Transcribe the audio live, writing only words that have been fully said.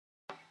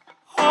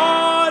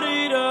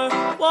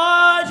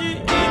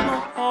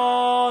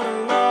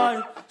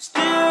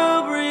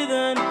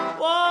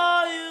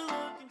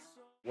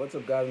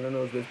What's up, guys?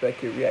 Neverknowsbest back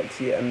here react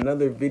to yet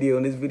another video,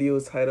 and this video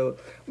is titled,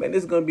 man,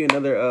 this is gonna be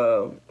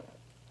another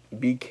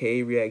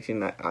BK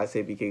reaction. I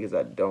say BK because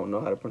I don't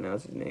know how to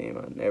pronounce his name.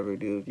 I never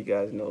do. If you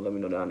guys know, let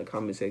me know down in the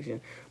comment section.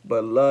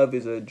 But Love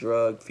is a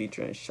Drug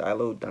featuring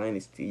Shiloh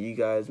Dynasty. You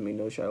guys may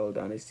know Shiloh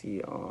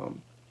Dynasty. I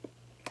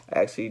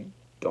actually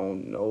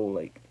don't know,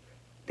 like,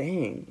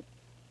 dang,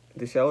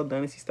 did Shiloh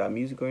Dynasty stop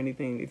music or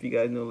anything? If you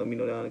guys know, let me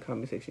know down in the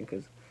comment section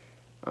because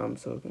I'm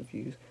so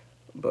confused.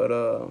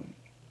 But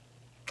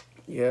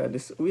yeah,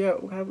 this we have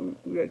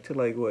react to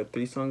like what,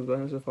 3 songs by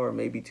him so far, or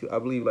maybe 2. I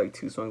believe like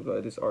 2 songs by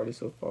this artist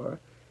so far,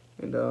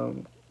 and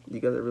you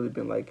guys have really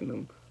been liking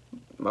him.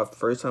 My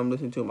first time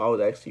listening to him, I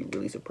was actually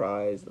really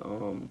surprised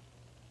on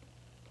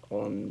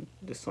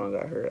the song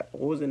I heard.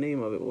 What was the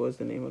name of it? What was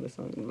the name of the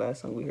song? The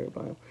last song we heard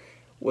by him,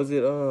 was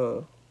it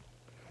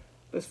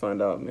let's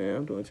find out, man.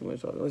 I'm doing too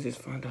much talking. Let's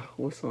just find out.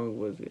 What song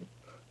was it?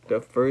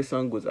 The first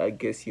song was I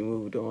Guess You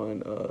Moved On.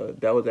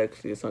 That was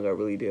actually a song I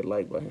really did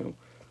like by him.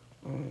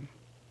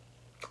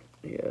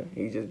 Yeah,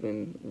 he's just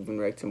been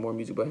reacting more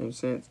music by him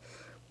since.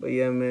 But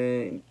yeah,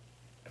 man,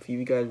 if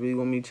you guys really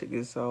want me to check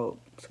this out,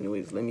 so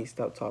anyways, let me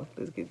stop talking.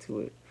 Let's get to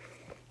it.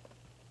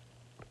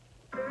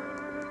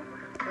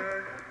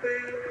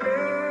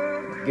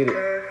 Let's get it.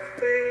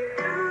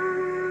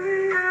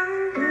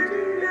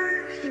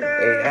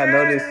 Hey, I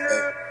know this.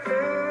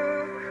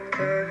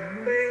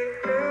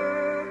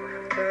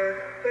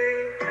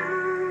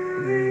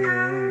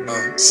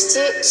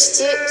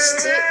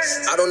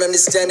 I don't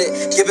understand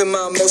it, giving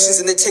my emotions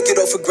and they take it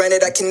all for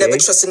granted. I can never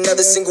trust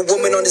another single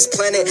woman on this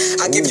planet.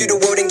 I give you the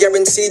word and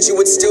guaranteed you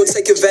would still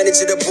take advantage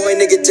of the boy,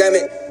 nigga, damn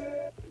it.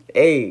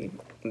 Hey,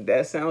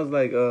 that sounds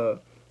like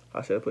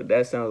how should I put,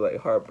 that sounds like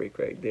heartbreak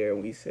right there.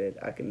 When he said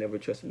I can never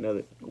trust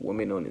another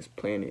woman on this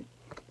planet,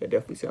 that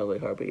definitely sounds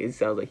like heartbreak. It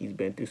sounds like he's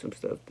been through some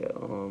stuff that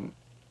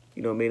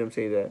you know, made him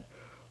say that.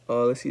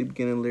 Let's see the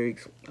beginning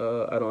lyrics.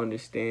 I don't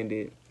understand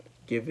it,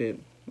 give it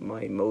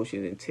my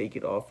emotions and take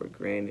it all for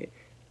granted.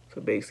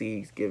 So basically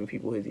he's giving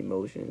people his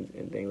emotions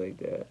and things like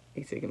that.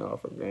 He's taking it all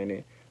for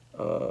granted.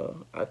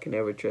 I can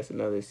never trust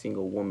another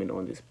single woman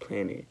on this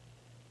planet.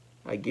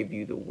 I give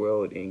you the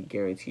world and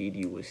guaranteed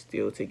you will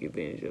still take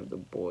advantage of the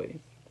boy.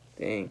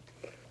 Dang.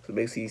 So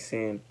basically he's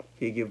saying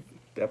he'll give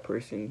that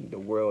person the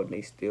world and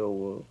they still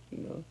will, you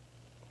know,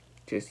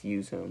 just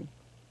use him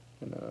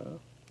and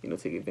you know,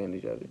 take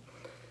advantage of it.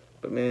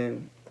 But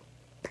man,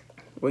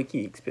 what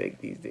can you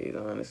expect these days,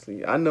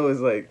 honestly? I know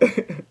it's like,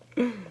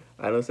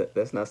 I know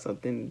that's not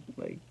something,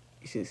 like,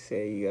 you should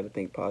say. You gotta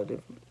think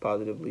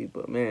positively,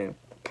 but man,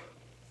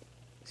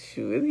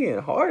 shoot, it's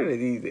getting harder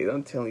these days.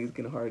 I'm telling you, it's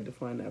getting harder to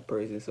find that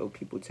person, so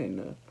people tend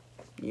to,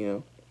 you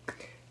know.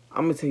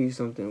 I'm gonna tell you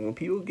something. When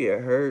people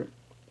get hurt,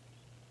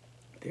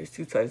 there's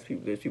 2 types of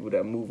people. There's people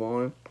that move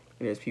on, and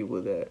there's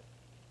people that,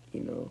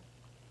 you know,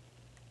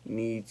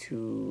 need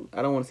to,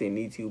 I don't want to say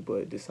need to,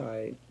 but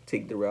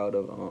take the route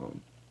of,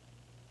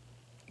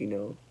 you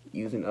know,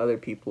 using other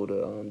people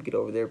to get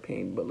over their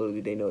pain, but little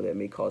do they know that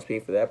may cause pain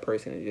for that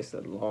person. It's just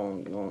a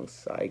long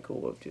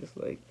cycle of just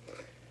like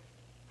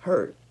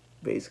hurt,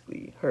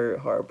 basically hurt,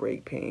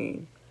 heartbreak,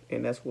 pain,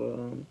 and that's what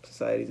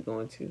society's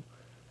going to.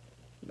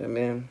 But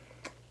man,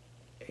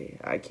 hey,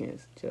 I can't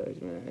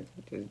judge, man.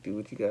 Just do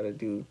what you gotta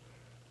do.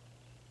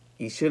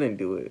 You shouldn't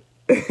do it.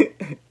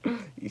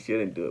 You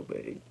shouldn't do it, but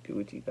hey, do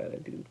what you gotta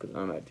do, because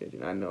I'm not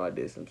judging. I know I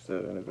did some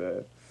stuff in the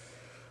past,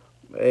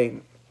 but hey,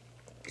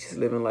 just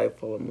living life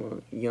full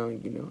of young,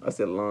 you know. I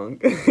said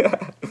long.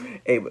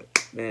 Hey, but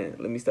man,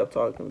 let me stop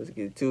talking. Let's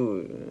get to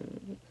it,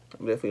 man.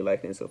 I'm definitely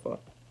liking it so far.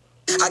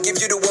 I give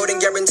you the word and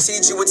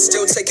guaranteed you would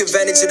still take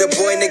advantage of the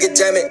boy, nigga,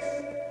 damn it.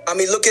 I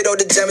mean, look at all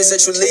the damage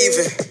that you're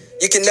leaving.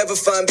 You can never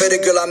find better,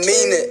 girl, I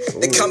mean it.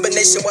 The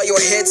combination while your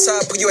head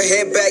top, put your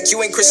head back.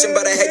 You ain't Christian,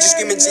 but I had you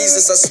screaming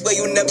Jesus. I swear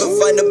you'll never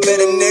find a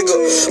better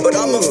nigga. But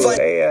I'ma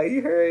find. Hey,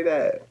 you heard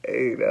that?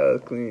 Hey, that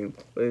was clean.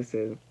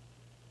 Listen.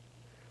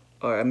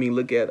 Alright, I mean,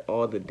 look at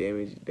all the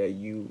damage that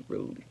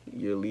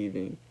you're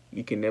leaving.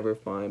 You can never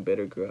find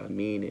better, girl, I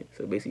mean it.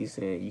 So basically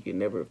saying you can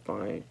never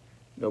find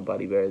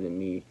nobody better than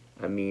me,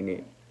 I mean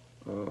it.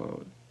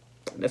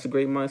 That's a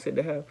great mindset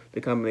to have.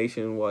 The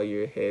combination while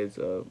your head's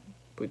up,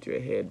 put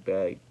your head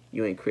back.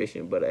 You ain't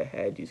Christian, but I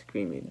had you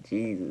screaming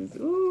Jesus.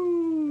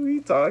 Ooh, he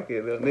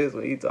talking on this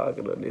one. He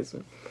talking on this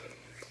one.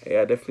 Hey,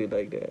 I definitely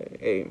like that.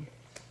 Hey,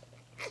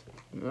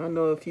 I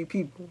know a few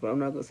people, but I'm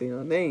not gonna say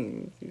no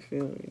names. You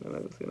feel me? I'm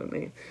not gonna say no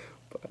names,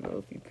 but I know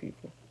a few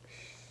people.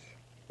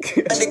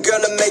 And the girl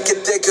to make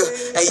it thicker.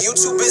 And you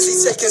too busy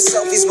taking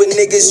selfies with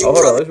niggas. You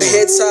probably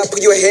head top,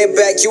 put your head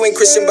back. You ain't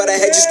Christian, but I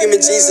had you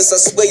screaming Jesus. I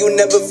swear you'll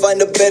never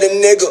find a better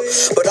nigga.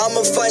 But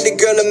I'ma find a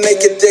girl to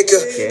make it thicker.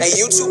 And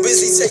you too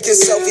busy taking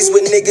selfies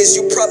with niggas.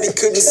 You probably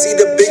couldn't see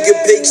the bigger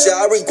picture.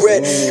 I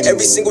regret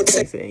every single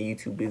text. And you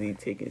too busy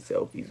taking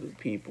selfies with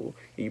people,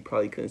 and you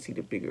probably couldn't see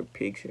the bigger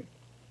picture.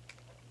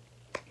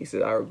 He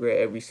said, I regret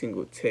every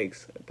single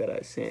text that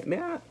I sent.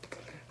 Man,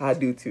 I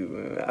do too,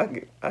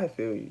 man. I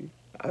feel you.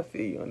 I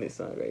feel you on this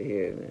song right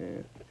here,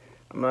 man.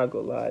 I'm not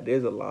gonna lie.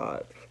 There's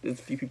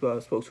a few people I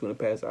spoke to in the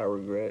past I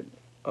regret.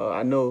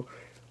 I know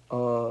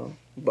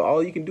But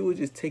all you can do is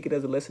just take it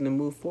as a lesson and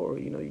move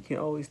forward. You know, you can't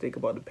always think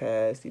about the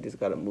past. You just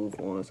gotta move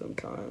on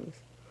sometimes.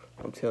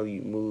 I'm telling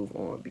you, move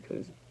on,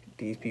 because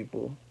these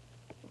people,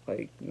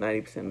 like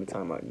 90% of the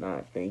time, are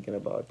not thinking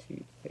about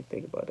you. Like,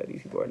 think about that.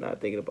 These people are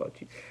not thinking about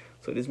you.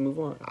 So just move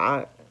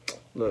on.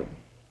 Look,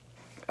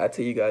 I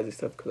tell you guys this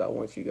stuff because I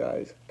want you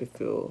guys to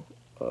feel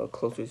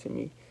closer to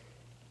me.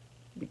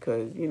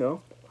 Because, you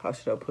know, how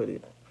should I put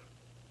it?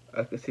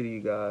 I consider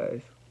you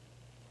guys,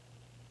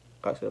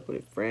 how should I put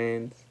it,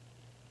 friends?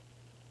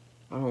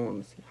 I don't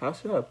want to say, how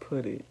should I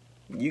put it?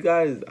 You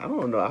guys, I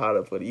don't know how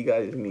to put it. You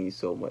guys just mean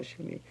so much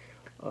to me.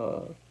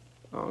 I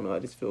don't know, I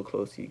just feel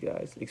close to you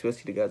guys,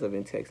 especially the guys I've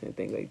been texting and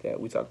things like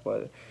that. We talk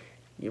about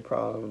your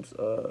problems,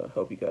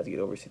 help you guys get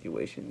over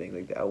situations, things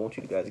like that. I want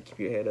you guys to keep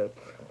your head up.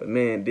 But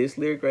man, this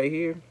lyric right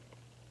here,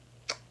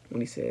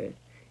 when he said,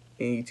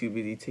 and you too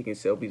busy taking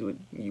selfies with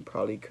you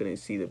probably couldn't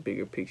see the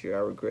bigger picture. I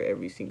regret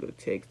every single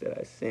text that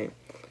I sent.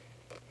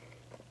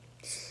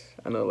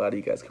 I know a lot of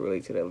you guys can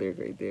relate to that lyric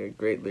right there.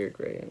 Great lyric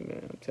right here,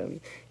 man. I'm telling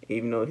you.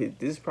 Even though this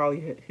is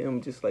probably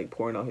him just like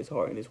pouring out his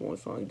heart in this one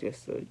song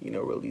just to, you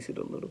know, release it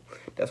a little.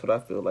 That's what I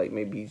feel like.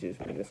 Maybe he's just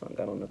making a song.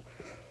 I don't know.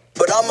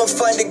 But I'ma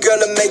find a girl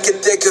to make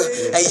it thicker.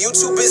 And you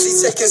too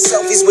busy taking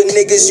selfies with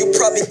niggas. You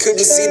probably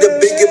couldn't see the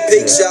bigger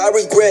picture. I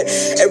regret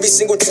every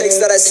single text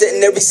that I sent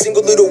and every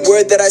single little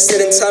word that I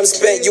said in time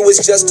spent. You was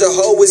just a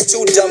hoe, was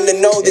too dumb to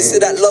know. They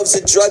said that love's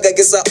a drug, I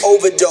guess I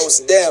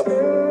overdosed. Damn.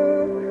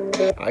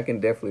 I can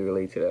definitely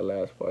relate to that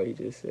last part he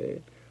just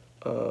said.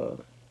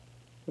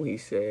 When he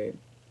said,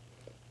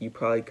 you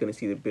probably couldn't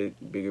see the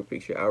bigger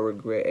picture. I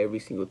regret every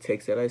single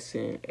text that I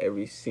sent,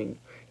 every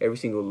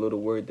single little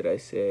word that I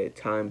said,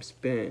 time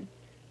spent.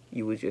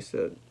 You was just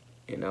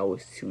and I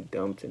was too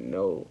dumb to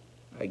know.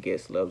 I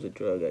guess love's a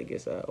drug. I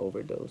guess I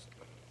overdosed.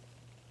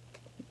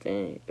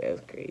 Dang,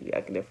 that's crazy.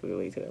 I can definitely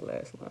relate to that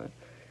last line.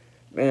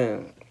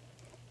 Man.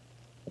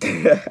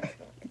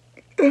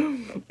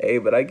 Hey,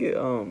 but I guess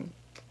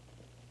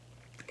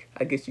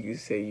you could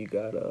say you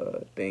got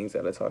things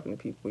out of talking to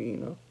people, you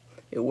know.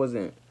 It was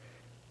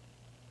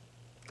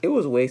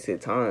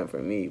wasted time for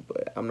me,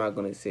 but I'm not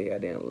gonna say I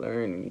didn't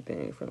learn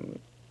anything from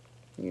it,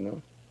 you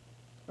know.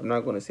 I'm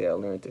not gonna say I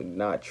learned to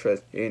not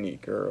trust any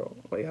girl.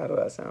 Like, how do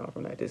I sound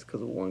from that? Just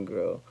because of one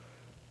girl.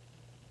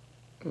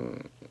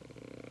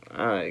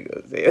 I ain't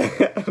gonna say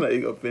that. I'm not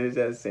even gonna finish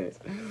that sentence.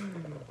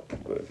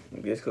 But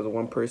just because of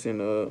one person,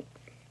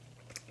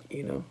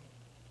 you know,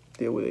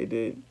 did what they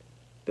did,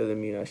 doesn't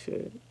mean I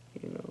should,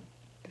 you know.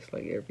 Just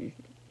like every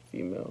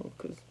female,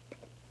 because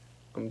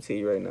I'm gonna tell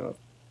you right now,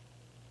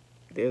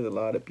 there's a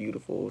lot of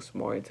beautiful,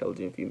 smart,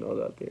 intelligent females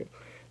out there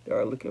that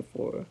are looking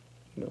for,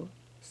 you know,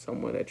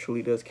 someone that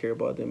truly does care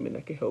about them and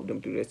that can help them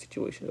through their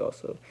situations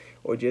also,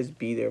 or just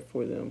be there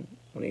for them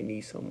when they need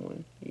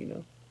someone, you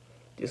know.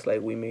 Just like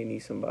we may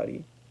need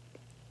somebody,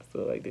 I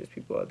feel like there's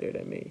people out there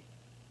that may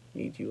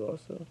need you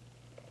also.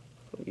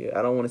 So yeah,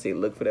 I don't want to say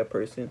look for that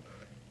person,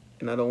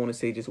 and I don't want to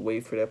say just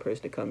wait for that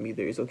person to come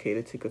either. It's okay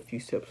to take a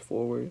few steps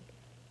forward,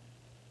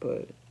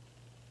 but,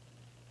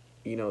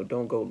 you know,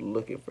 don't go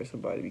looking for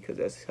somebody, because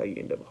that's how you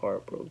end up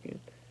heartbroken.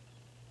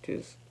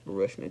 Just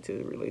rushing into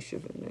the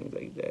relationship and things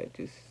like that.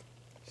 Just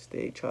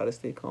try to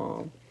stay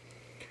calm.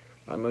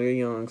 I know you're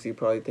young, so you're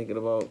probably thinking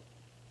about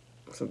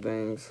some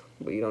things,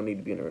 but you don't need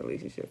to be in a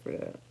relationship for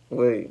that.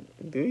 Wait,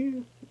 do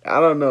you?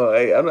 I don't know.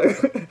 Hey, I'm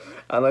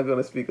not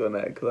gonna speak on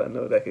that, because I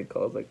know that could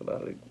cause like a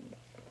lot of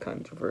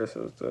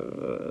controversial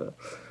stuff.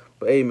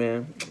 But hey,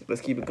 man,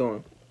 let's keep it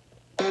going.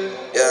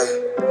 Yeah.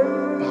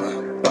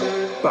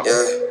 Yeah.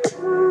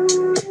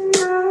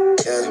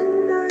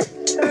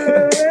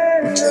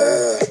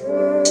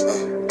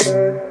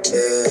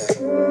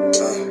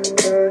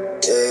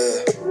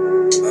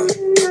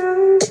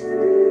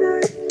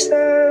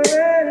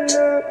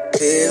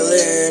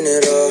 Feeling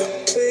it all.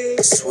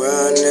 Swear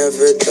I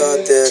never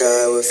thought that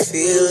I would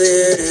feel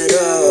it at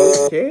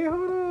all. Okay,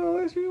 hold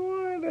on. Let's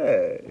rewind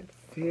that.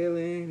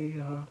 Feeling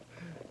it all.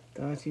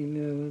 Thought you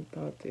never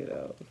thought that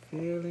I was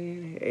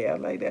feeling it. Hey, I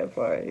like that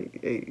part.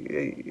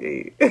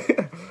 Hey.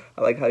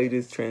 I like how you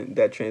just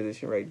that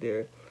transition right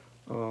there.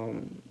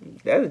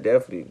 That is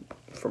definitely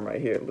from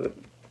right here. Look,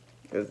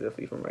 that's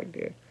definitely from right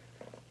there.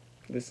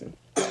 Listen.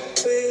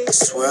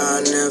 Swear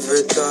I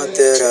never thought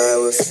that I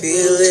would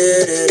feel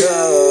it at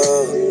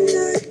all.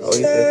 Oh,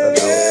 he said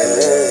that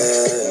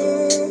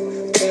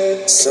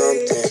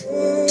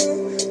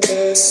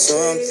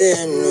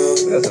Something new.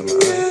 That's a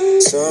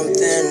mine.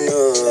 Something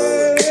new.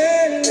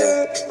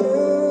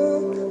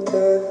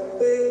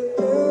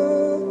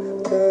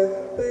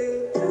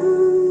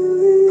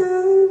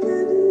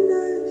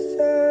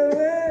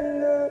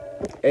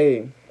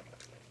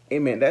 Hey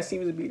man, that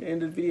seems to be the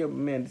end of the video, but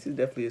man, this is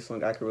definitely a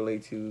song I can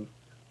relate to.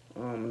 I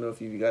don't know if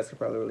you guys could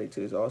probably relate to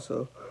this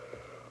also.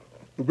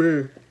 But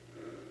man,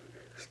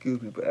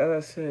 excuse me, but as I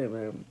said,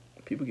 man,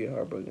 people get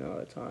heartbroken all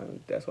the time.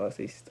 That's why I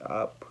say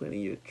stop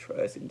putting your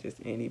trust in just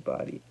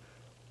anybody.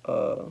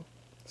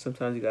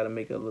 Sometimes you gotta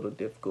make it a little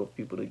difficult for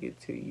people to get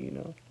to you, you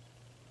know,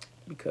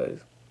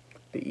 because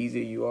the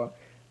easier you are,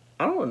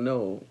 I don't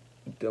know,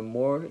 the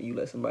more you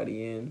let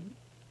somebody in,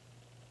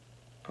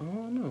 I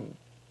don't know.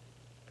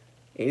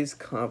 It's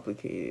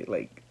complicated.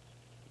 Like,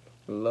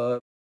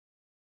 love.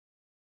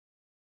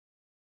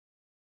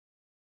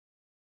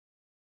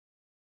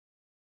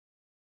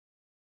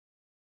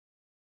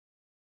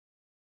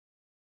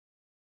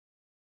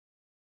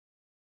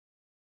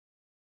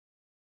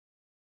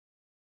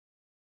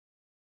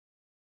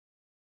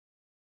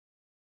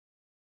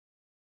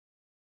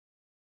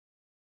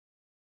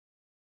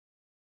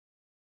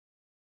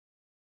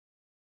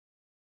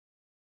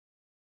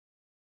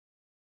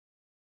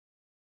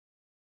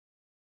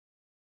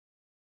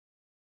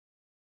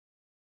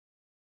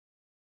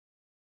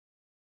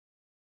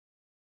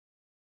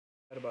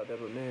 About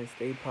that, but man,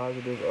 stay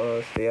positive.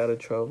 Stay out of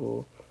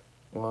trouble.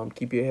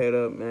 Keep your head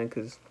up, man,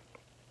 cause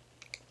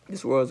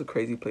this world is a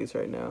crazy place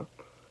right now.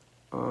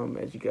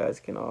 As you guys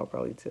can all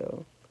probably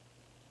tell,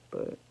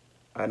 but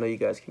I know you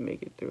guys can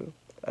make it through.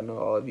 I know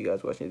all of you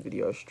guys watching this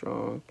video are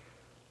strong.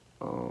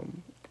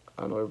 Um,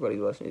 I know everybody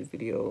watching this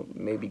video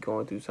may be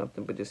going through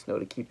something, but just know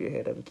to keep your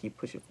head up and keep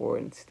pushing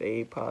forward and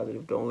stay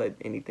positive. Don't let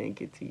anything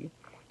get to you.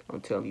 I'm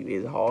telling you,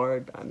 it's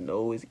hard. I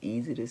know it's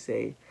easy to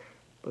say,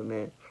 but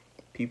man,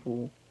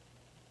 people,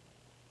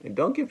 and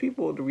don't give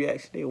people the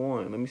reaction they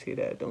want. Let me say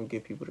that. Don't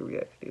give people the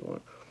reaction they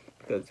want,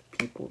 because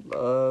people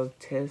love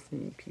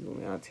testing people,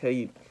 man. I tell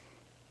you,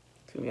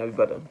 I be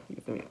about to,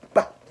 you feel me?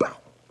 Bow, bow.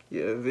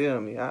 You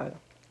feel me? I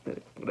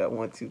that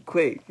one too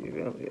quick. You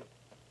feel me?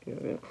 You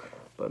feel me?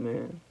 But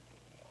man,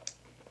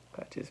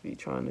 I just be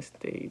trying to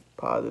stay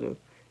positive.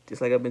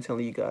 Just like I've been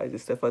telling you guys, the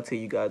stuff I tell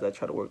you guys, I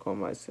try to work on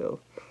myself.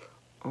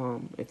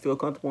 And feel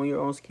comfortable in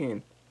your own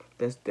skin.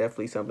 That's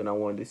definitely something I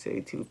wanted to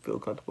say too. Feel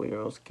comfortable in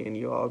your own skin.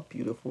 You're all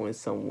beautiful in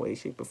some way,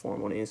 shape, or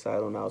form, on the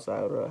inside, on the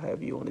outside, or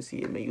however you want to see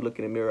it. Man, you look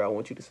in the mirror, I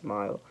want you to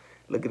smile.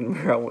 Look in the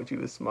mirror, I want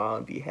you to smile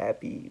and be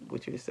happy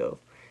with yourself,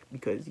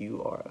 because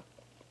you are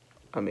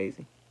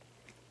amazing.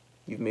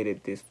 You've made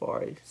it this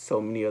far. So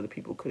many other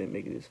people couldn't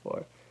make it this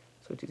far.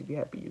 So just be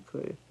happy you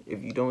could.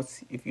 If you don't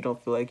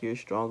feel like you're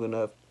strong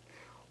enough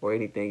or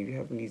anything, if you're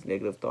having these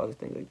negative thoughts,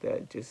 things like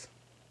that, just,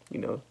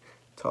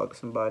 talk to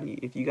somebody.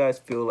 If you guys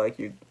feel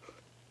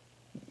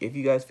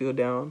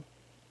down,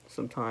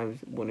 sometimes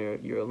when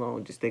you're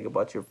alone, just think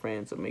about your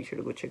friends. So make sure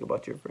to go check up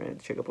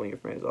on your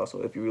friends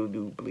also. If you really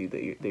do believe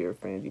that they're your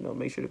friends,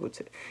 make sure to go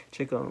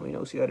check on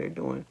them, see how they're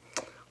doing.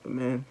 But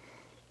man,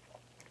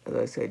 as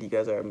I said, you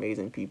guys are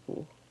amazing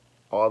people.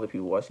 All the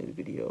people watching the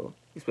video,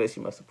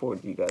 especially my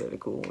supporters, you guys are the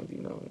cool ones,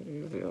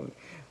 You feel me?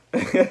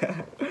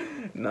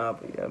 Nah,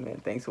 but yeah,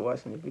 man, thanks for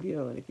watching the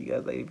video. And if you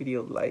guys like the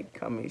video, like,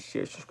 comment,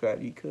 share, subscribe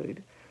if you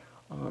could.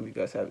 If you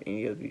guys have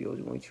any other videos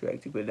you want to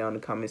react to, put it down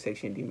in the comment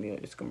section, DM me on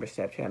Instagram or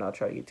Snapchat, and I'll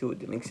try to get to it.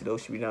 The links to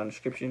those should be down in the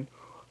description.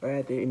 Or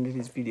at the end of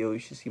this video, you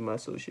should see my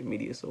social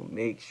media, so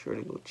make sure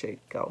to go check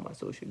out my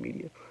social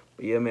media.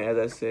 But yeah, man, as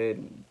I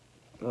said,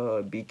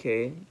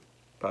 BK,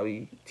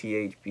 probably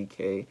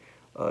THBK,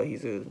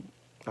 he's I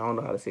don't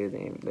know how to say his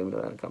name, let me know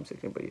in the comment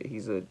section, but yeah,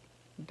 he's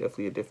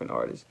definitely a different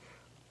artist.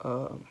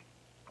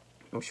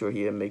 I'm sure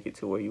he'll make it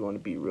to where he want to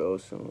be real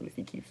soon if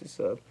he keeps this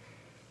up.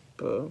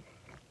 But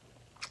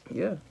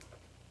yeah,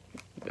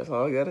 that's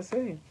all I gotta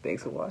say.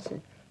 Thanks for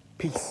watching.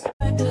 Peace.